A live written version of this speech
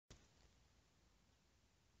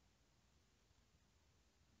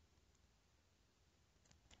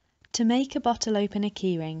To make a bottle opener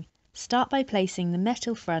keyring, start by placing the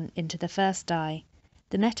metal front into the first die.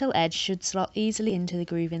 The metal edge should slot easily into the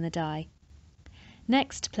groove in the die.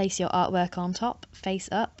 Next, place your artwork on top, face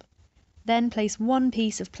up. Then place one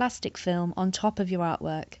piece of plastic film on top of your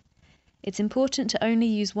artwork. It's important to only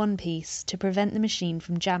use one piece to prevent the machine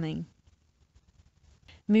from jamming.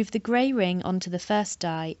 Move the grey ring onto the first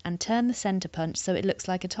die and turn the centre punch so it looks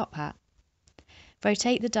like a top hat.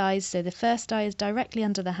 Rotate the dies so the first die is directly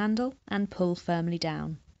under the handle and pull firmly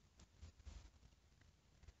down.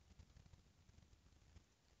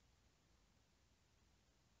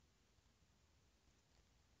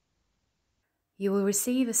 You will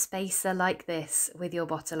receive a spacer like this with your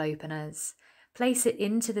bottle openers. Place it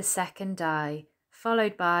into the second die,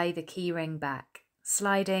 followed by the keyring back,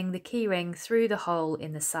 sliding the keyring through the hole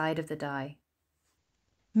in the side of the die.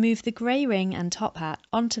 Move the grey ring and top hat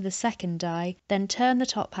onto the second die, then turn the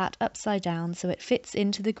top hat upside down so it fits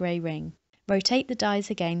into the grey ring. Rotate the dies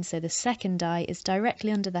again so the second die is directly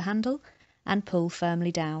under the handle and pull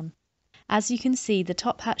firmly down. As you can see, the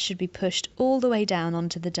top hat should be pushed all the way down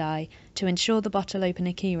onto the die to ensure the bottle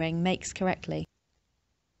opener keyring makes correctly.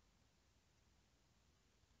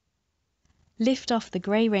 Lift off the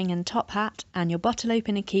grey ring and top hat and your bottle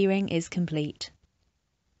opener keyring is complete.